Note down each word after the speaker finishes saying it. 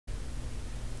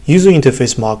User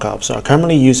interface mockups are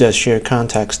commonly used as shared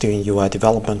context during UI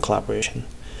development collaboration.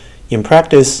 In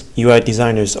practice, UI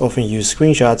designers often use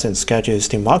screenshots and sketches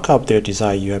to mock up their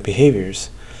desired UI behaviors.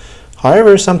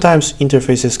 However, sometimes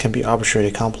interfaces can be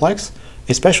arbitrarily complex,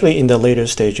 especially in the later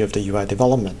stage of the UI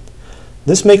development.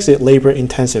 This makes it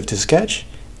labor-intensive to sketch,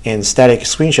 and static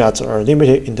screenshots are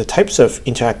limited in the types of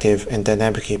interactive and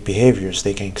dynamic behaviors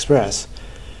they can express.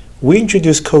 We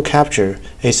introduced CoCapture,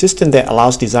 a system that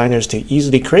allows designers to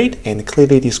easily create and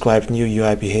clearly describe new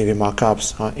UI behavior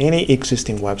mockups on any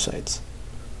existing websites.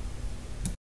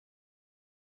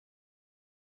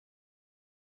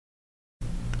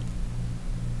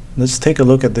 Let's take a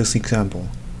look at this example.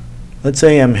 Let's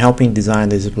say I'm helping design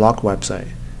this blog website,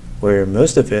 where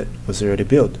most of it was already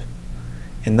built.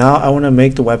 And now I want to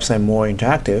make the website more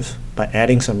interactive by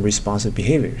adding some responsive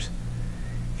behaviors.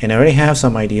 And I already have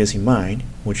some ideas in mind,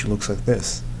 which looks like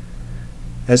this.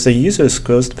 As the user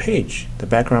scrolls the page, the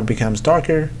background becomes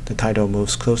darker, the title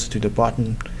moves closer to the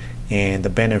button, and the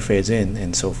banner fades in,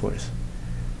 and so forth.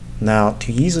 Now,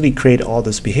 to easily create all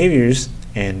these behaviors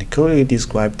and clearly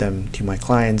describe them to my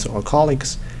clients or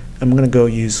colleagues, I'm going to go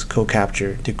use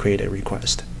CoCapture to create a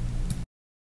request.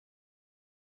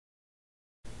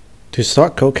 To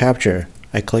start CoCapture,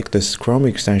 I click this Chrome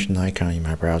extension icon in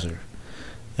my browser,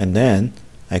 and then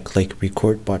I click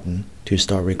Record button to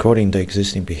start recording the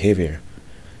existing behavior,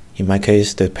 in my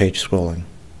case the page scrolling.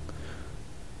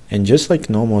 And just like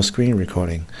normal screen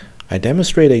recording, I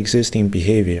demonstrate the existing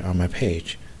behavior on my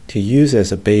page to use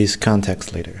as a base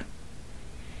context later.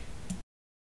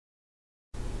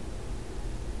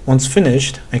 Once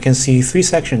finished, I can see three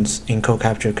sections in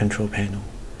CoCapture control panel.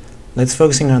 Let's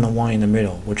focus on the one in the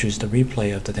middle, which is the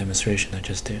replay of the demonstration I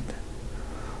just did.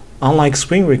 Unlike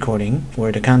screen recording,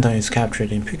 where the content is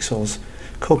captured in pixels,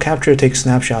 CoCapture takes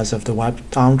snapshots of the web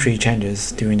tree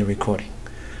changes during the recording.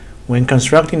 When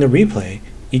constructing the replay,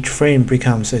 each frame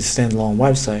becomes a standalone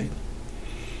website.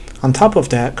 On top of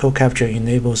that, CoCapture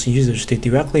enables users to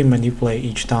directly manipulate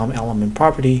each DOM element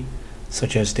property,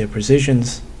 such as their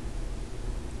positions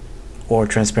or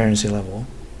transparency level,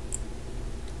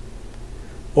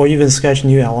 or even sketch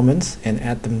new elements and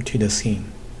add them to the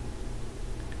scene.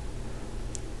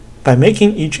 By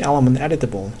making each element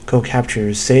editable,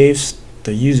 CoCapture saves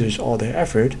the users all their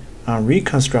effort on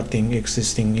reconstructing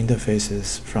existing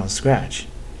interfaces from scratch.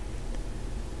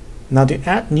 Now, to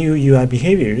add new UI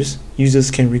behaviors,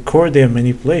 users can record their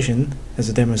manipulation as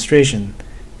a demonstration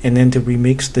and then to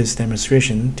remix this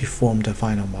demonstration to form the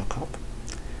final mockup.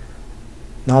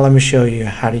 Now let me show you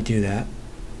how to do that.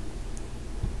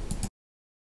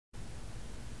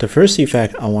 The first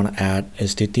effect I want to add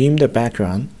is to dim the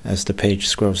background as the page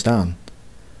scrolls down.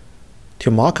 To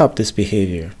mock up this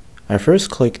behavior, I first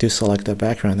click to select the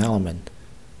background element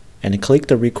and click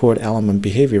the Record Element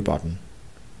Behavior button.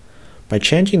 By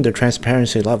changing the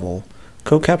transparency level,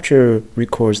 CoCapture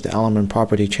records the element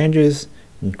property changes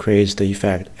and creates the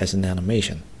effect as an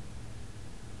animation.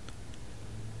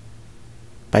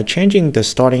 By changing the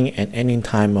starting and ending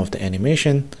time of the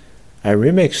animation, I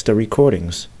remix the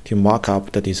recordings to mock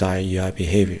up the desired UI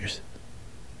behaviors.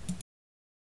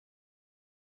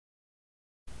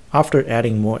 After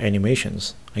adding more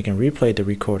animations, I can replay the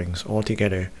recordings all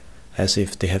together as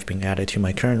if they have been added to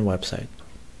my current website.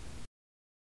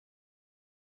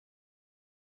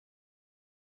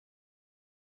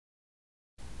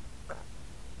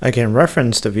 I can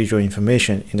reference the visual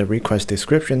information in the request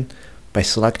description by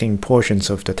selecting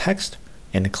portions of the text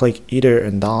and click either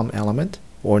a DOM element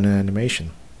or an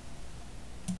animation.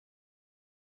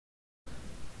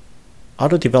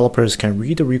 Other developers can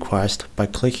read the request by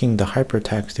clicking the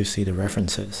hypertext to see the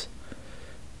references.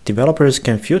 Developers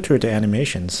can filter the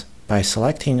animations by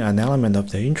selecting an element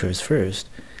of their interest first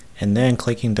and then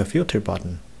clicking the filter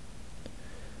button.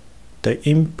 The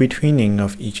in-betweening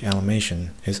of each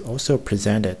animation is also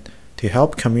presented to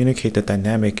help communicate the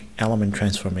dynamic element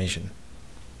transformation.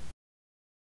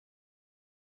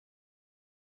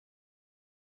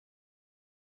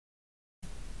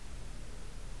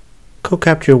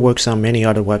 CoCapture works on many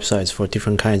other websites for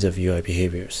different kinds of UI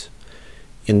behaviors.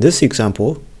 In this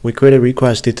example, we create a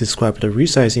request to describe the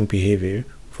resizing behavior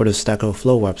for the Stack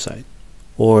Overflow website.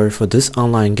 Or for this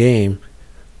online game,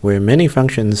 where many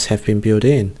functions have been built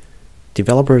in,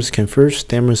 developers can first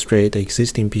demonstrate the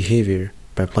existing behavior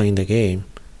by playing the game.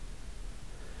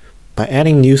 By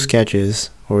adding new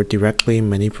sketches or directly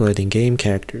manipulating game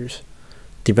characters,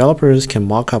 developers can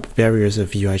mock up various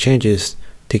of UI changes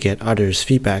to get others'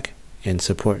 feedback and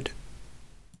support.